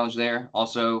through the challenge there.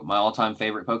 Also, my all-time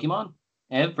favorite Pokemon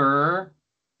ever.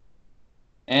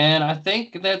 And I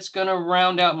think that's going to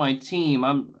round out my team.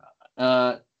 I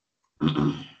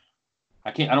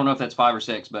don't know if that's 5 or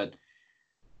 6, but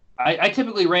I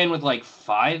typically ran with like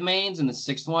 5 mains, and the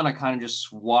 6th one I kind of just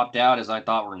swapped out as I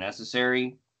thought were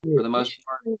necessary for the most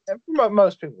part.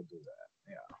 Most people do that.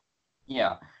 Yeah.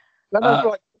 Yeah. I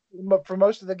know for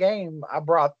most of the game, I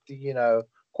brought the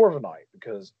Corviknight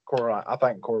because Corviknight. I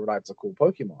think Corviknight's a cool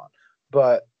Pokemon,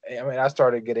 but I mean, I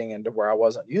started getting into where I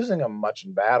wasn't using them much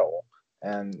in battle,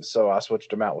 and so I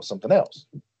switched them out with something else.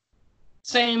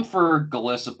 Same for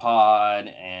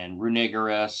Golisopod and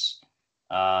Runigerus,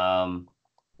 and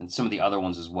some of the other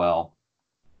ones as well.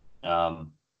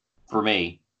 For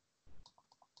me,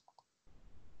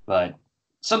 but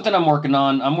something I'm working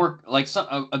on.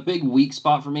 A big weak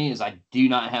spot for me is I do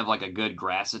not have like a good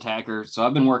grass attacker, so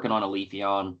I've been working on a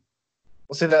Leafeon.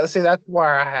 Well, that's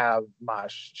where I have my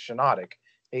Shiinotic.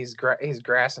 He's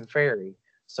grass and fairy,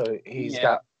 so he's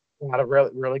got a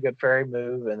really good fairy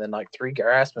move, and then like 3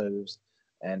 grass moves.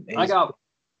 And I got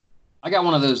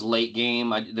one of those late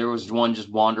game. There was one just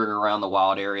wandering around the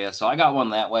wild area, so I got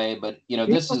one that way. But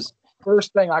this is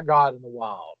first thing I got in the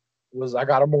wild was I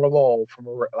got a Morlul from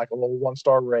a little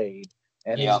 1-star raid,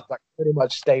 and he's like pretty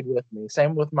much stayed with me.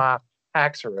 Same with my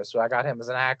Haxorus, so I got him as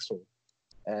an Axel,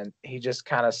 and he just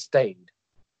kind of stayed.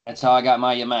 That's how I got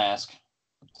my Yamask.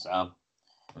 So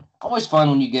always fun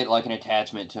when you get like an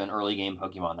attachment to an early game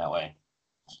Pokemon that way.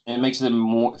 It makes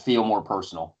them feel more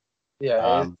personal.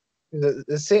 Yeah.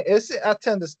 I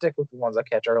tend to stick with the ones I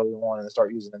catch early on and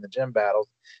start using in the gym battles,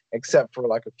 except for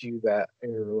like a few that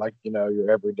are like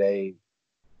your everyday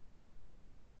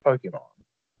Pokemon.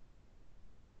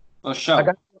 Oh,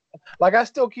 sure. I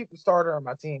still keep the starter on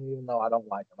my team even though I don't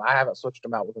like him. I haven't switched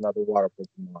him out with another water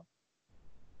Pokemon.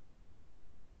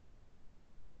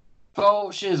 Oh,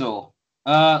 shizzle.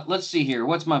 Let's see here.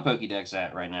 What's my Pokédex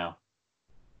at right now?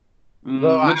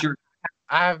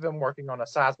 I have been working on a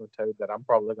Seismitoad that I'm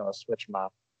probably going to switch my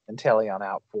Inteleon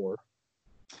out for.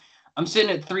 I'm sitting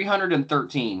at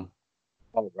 313.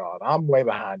 Oh, God. I'm way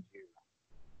behind you.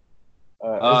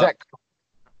 Is that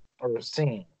or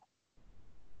scene?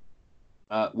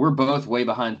 We're both way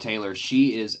behind Taylor.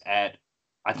 She is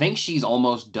I think she's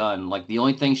almost done. Like, the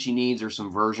only thing she needs are some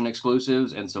version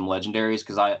exclusives and some legendaries,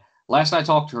 because last I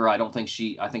talked to her, I think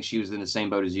she was in the same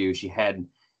boat as you. She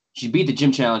beat the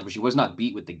gym challenge, but she was not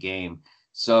beat with the game.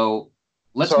 So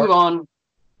let's move on.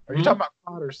 Are you talking about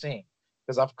caught or seen?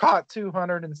 Because I've caught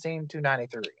 200 and seen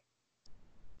 293.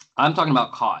 I'm talking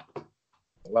about caught.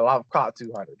 Well, I've caught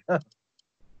 200.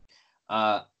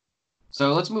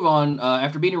 So let's move on.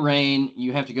 After beating Rain,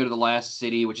 you have to go to the last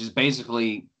city, which is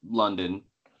basically London.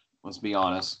 Let's be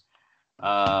honest.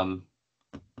 I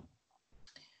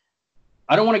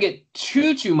don't want to get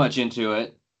too much into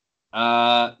it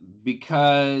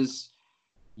because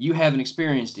you haven't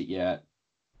experienced it yet.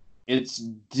 It's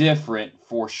different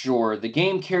for sure. The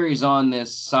game carries on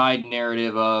this side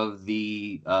narrative of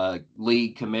the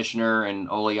league commissioner and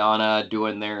Oleana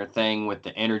doing their thing with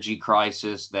the energy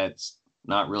crisis that's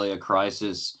not really a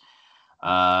crisis.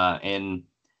 And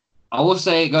I will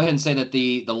go ahead and say that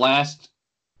the last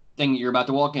thing that you're about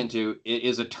to walk into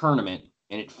is a tournament,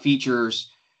 and it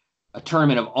features a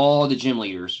tournament of all the gym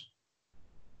leaders.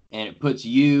 And it puts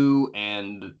you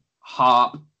and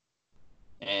Hop,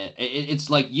 and it's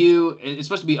like it's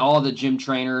supposed to be all the gym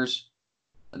trainers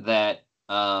that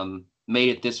made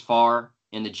it this far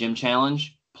in the gym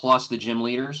challenge, plus the gym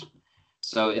leaders.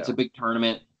 So it's a big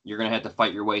tournament. You're going to have to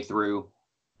fight your way through.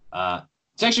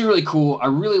 It's actually really cool. I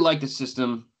really like the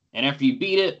system. And after you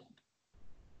beat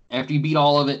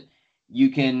all of it,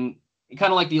 you can,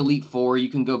 kind of like the Elite Four, you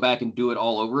can go back and do it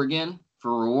all over again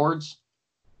for rewards.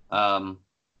 And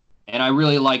I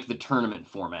really like the tournament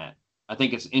format. I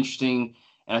think it's interesting,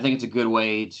 and I think it's a good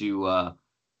way to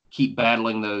keep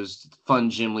battling those fun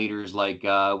gym leaders. Like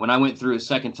when I went through a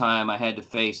second time, I had to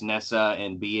face Nessa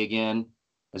and B again,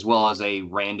 as well as a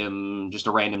random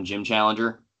gym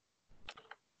challenger.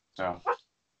 So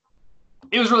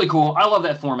it was really cool. I love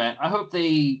that format. I hope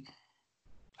I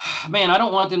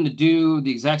don't want them to do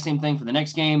the exact same thing for the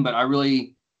next game, but I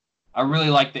really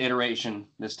like the iteration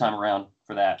this time around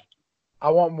for that. I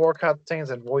want more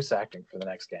cutscenes and voice acting for the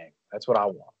next game. That's what I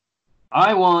want.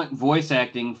 I want voice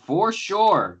acting for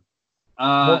sure.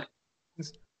 More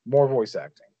voice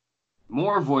acting.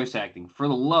 More voice acting. For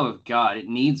the love of God, it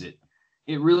needs it.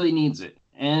 It really needs it.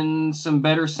 And some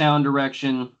better sound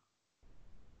direction.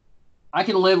 I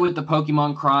can live with the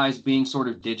Pokemon cries being sort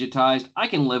of digitized. I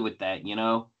can live with that,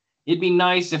 It'd be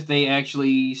nice if they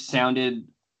actually sounded,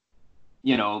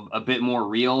 a bit more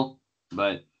real.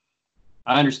 But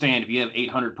I understand if you have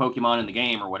 800 Pokemon in the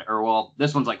game or whatever. Well,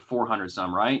 this one's like 400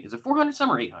 some, right? Is it 400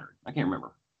 some or 800? I can't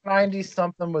remember. 90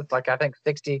 something with I think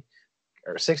 60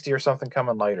 or something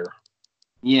coming later.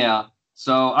 Yeah.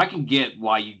 So I can get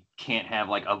why you can't have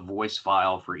like a voice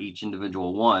file for each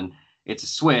individual one. It's a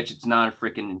Switch. It's not a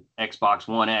freaking Xbox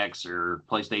One X or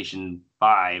PlayStation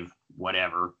 5,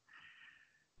 whatever.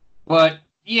 But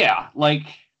yeah, like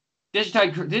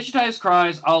digitized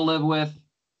cries, I'll live with.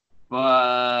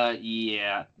 But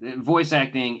yeah, voice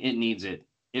acting, it needs it.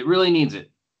 It really needs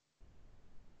it.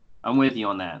 I'm with you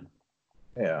on that.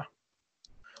 Yeah.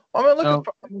 I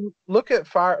mean, look at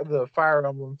the Fire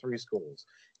Emblem Three Schools.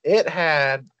 It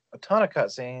had a ton of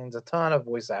cutscenes, a ton of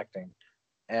voice acting,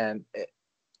 and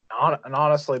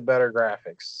honestly better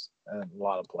graphics in a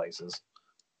lot of places.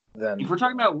 If we're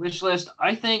talking about wish list,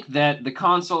 I think that the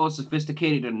console is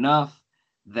sophisticated enough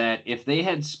that if they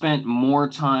had spent more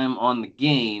time on the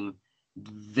game,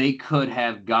 they could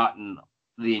have gotten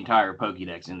the entire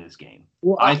Pokédex in this game.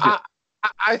 Well,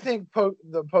 I think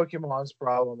the Pokemon's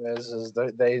problem is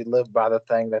they live by the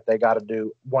thing that they got to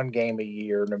do one game a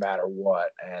year no matter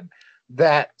what, and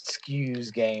that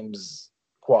skews games'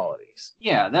 qualities.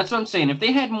 Yeah, that's what I'm saying. If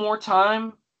they had more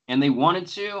time and they wanted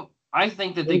to, I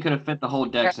think that they could have fit the whole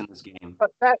Dex in this game.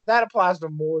 But that applies to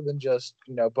more than just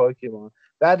Pokemon.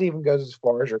 That even goes as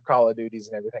far as your Call of Duties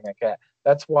and everything like that.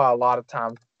 That's why a lot of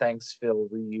times things feel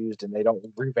reused and they don't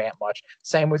revamp much.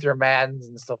 Same with your Maddens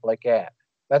and stuff like that.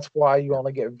 That's why you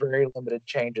only get very limited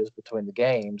changes between the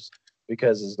games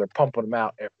because they're pumping them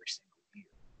out every single year.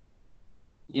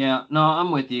 Yeah, no,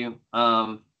 I'm with you.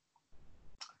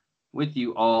 With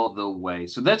you all the way.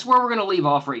 So that's where we're going to leave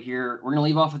off right here. We're going to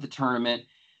leave off at the tournament.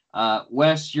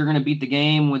 Wes, you're going to beat the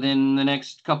game within the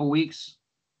next couple weeks?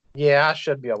 Yeah, I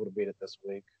should be able to beat it this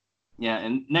week. Yeah,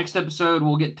 and next episode,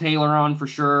 we'll get Taylor on for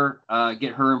sure.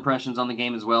 Get her impressions on the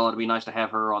game as well. It'd be nice to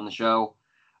have her on the show.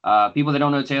 People that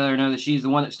don't know Taylor know that she's the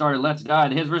one that started Let's Die,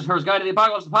 the His vs. Hers Guide to the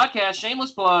Apocalypse, the podcast.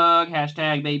 Shameless plug,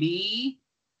 hashtag baby.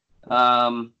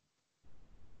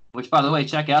 Which, by the way,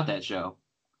 check out that show.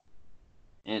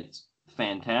 It's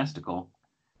fantastical.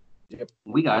 Yep.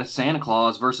 We got a Santa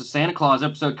Claus versus Santa Claus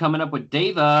episode coming up with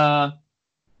Dava,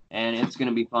 and it's going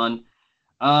to be fun.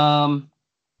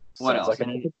 What else? Like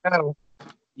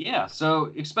yeah,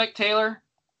 so expect Taylor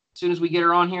as soon as we get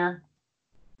her on here.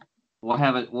 We'll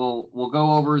have it. We'll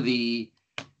go over the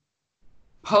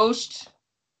post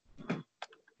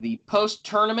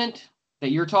tournament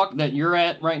that you're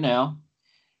at right now,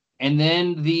 and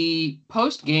then the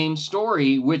post game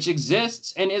story, which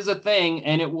exists and is a thing,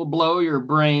 and it will blow your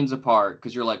brains apart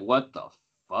because you're like, what the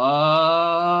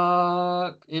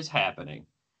fuck is happening?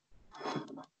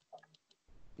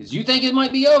 Because you think it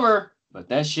might be over, but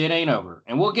that shit ain't over.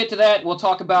 And we'll get to that. We'll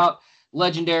talk about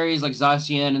legendaries like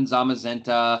Zacian and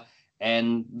Zamazenta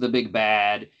and the Big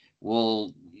Bad.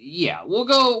 We'll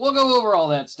go over all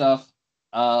that stuff.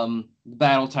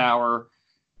 Battle Tower,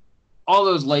 all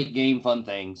those late game fun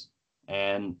things.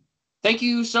 And thank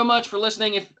you so much for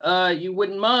listening. If you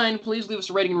wouldn't mind, please leave us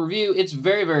a rating and review. It's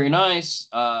very, very nice.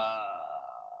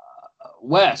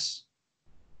 Wes.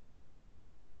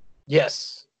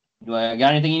 Yes. Got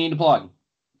anything you need to plug?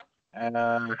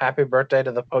 Happy birthday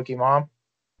to the Pokemon.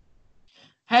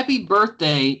 Happy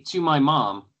birthday to my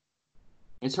mom.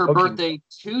 It's her birthday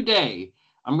today.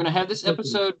 I'm going to have this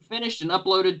episode finished and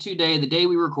uploaded today, the day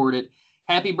we record it.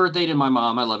 Happy birthday to my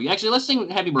mom. I love you. Actually, let's sing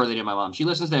happy birthday to my mom. She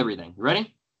listens to everything. You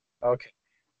ready? Okay.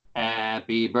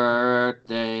 Happy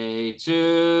birthday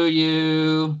to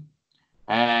you.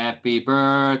 Happy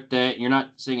birthday. You're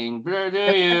not singing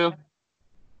birthday to you.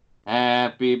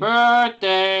 Happy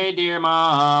birthday, dear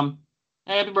mom.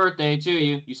 Happy birthday to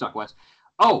you. You suck, Wes.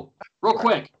 Oh, real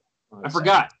quick. I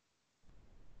forgot.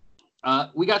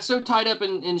 We got so tied up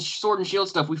in Sword and Shield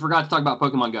stuff, we forgot to talk about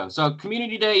Pokemon Go. So,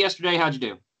 Community Day yesterday, how'd you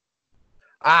do?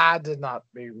 I did not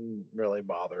even really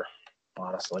bother,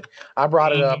 honestly. I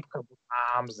brought it up a couple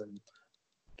times and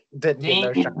didn't get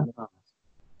no shine.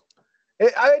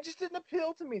 It just didn't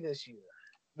appeal to me this year.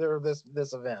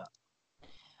 This event.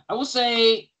 I will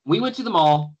say we went to the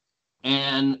mall,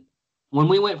 and when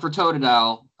we went for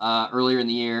Totodile earlier in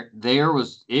the year,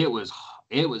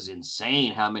 it was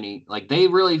insane how many, like, they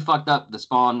really fucked up the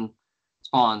spawns.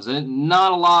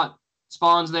 Not a lot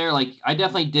spawns there. Like, I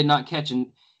definitely did not catch,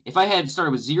 and if I had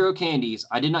started with 0 candies,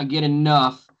 I did not get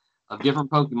enough of different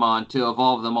Pokemon to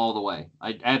evolve them all the way.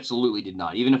 I absolutely did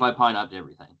not, even if I pine-upped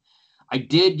everything. I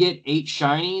did get 8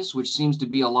 shinies, which seems to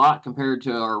be a lot compared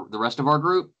to the rest of our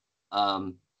group,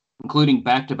 including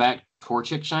back-to-back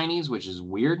Torchic shinies, which is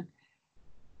weird.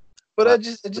 But it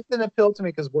just didn't appeal to me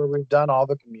because where we've done all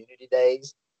the community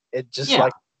days, it just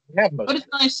like we have most. But it's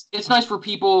nice. It's nice for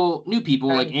new people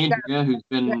like Andrea, who's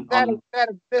been that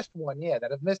have missed one. Yeah,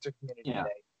 that have missed a community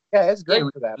day. Yeah, it's great Yeah,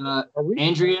 for that.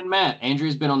 Andrea and Matt.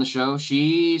 Andrea's been on the show.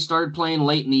 She started playing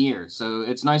late in the year, so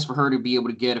it's nice for her to be able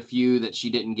to get a few that she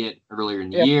didn't get earlier in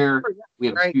the year. We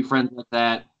have a few friends like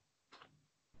that.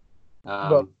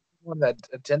 But one that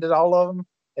attended all of them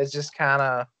is just kind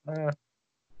of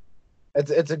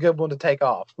it's a good one to take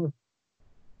off.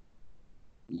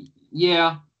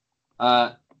 Yeah,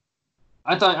 I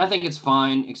think it's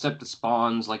fine, except the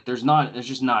spawns. Like, there's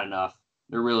just not enough.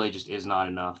 There really just is not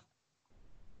enough.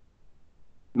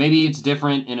 Maybe it's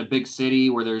different in a big city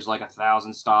where there's like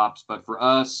 1,000 stops, but for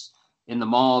us in the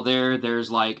mall there's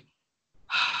like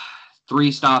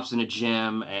 3 stops in a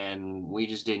gym, and we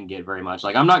just didn't get very much.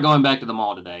 Like, I'm not going back to the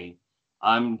mall today.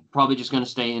 I'm probably just going to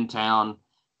stay in town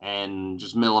and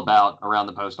just mill about around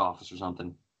the post office or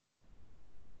something.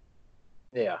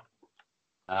 Yeah.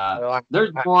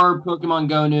 There's more Pokemon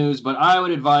Go news, but I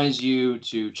would advise you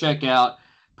to check out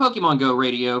Pokemon Go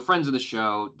Radio, friends of the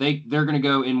show. They're going to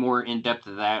go in more in depth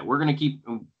to that. We're going to keep,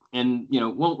 and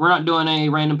we're not doing a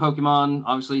random Pokemon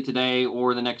obviously today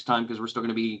or the next time because we're still going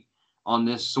to be on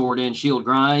this Sword and Shield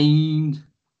grind.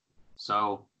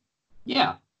 So,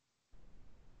 yeah,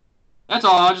 that's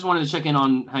all. I just wanted to check in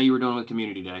on how you were doing with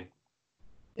Community Day.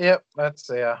 Yep, that's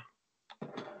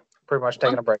pretty much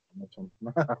taking a break from this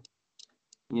one.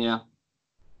 Yeah.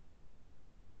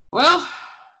 Well,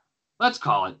 let's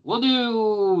call it. We'll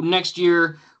do next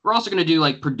year. We're also going to do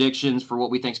like predictions for what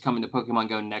we think's coming to Pokemon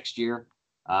Go next year.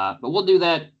 But we'll do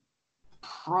that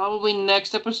probably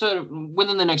next episode.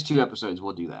 Within the next 2 episodes,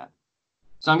 we'll do that.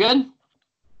 Sound good?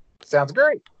 Sounds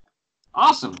great.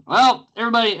 Awesome. Well,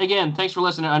 everybody, again, thanks for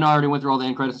listening. I know I already went through all the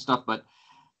end credits and stuff, but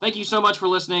thank you so much for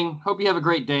listening. Hope you have a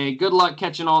great day. Good luck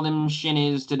catching all them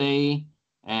shinnies today.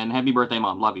 And happy birthday,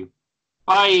 Mom. Love you.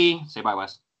 Bye. Say bye,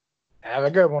 Wes. Have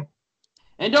a good one.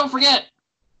 And don't forget,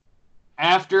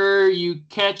 after you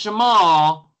catch them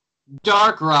all,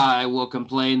 Darkrai will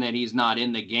complain that he's not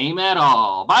in the game at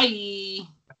all. Bye.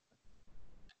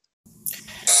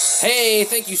 Hey,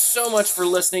 thank you so much for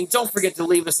listening. Don't forget to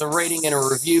leave us a rating and a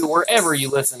review wherever you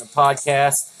listen to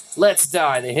podcasts. Let's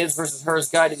Die, the His vs. Hers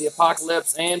Guide to the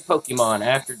Apocalypse, and Pokemon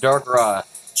After Darkrai.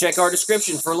 Check our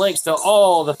description for links to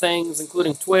all the things,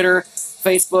 including Twitter,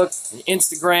 Facebook, and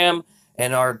Instagram,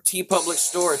 and our TeePublic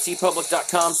store at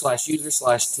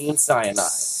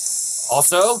teepublic.com/user/teamcyanide.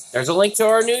 Also, there's a link to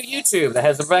our new YouTube that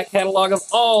has a back catalog of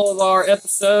all of our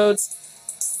episodes.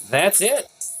 That's it.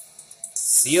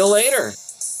 See you later.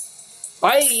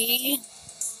 Bye.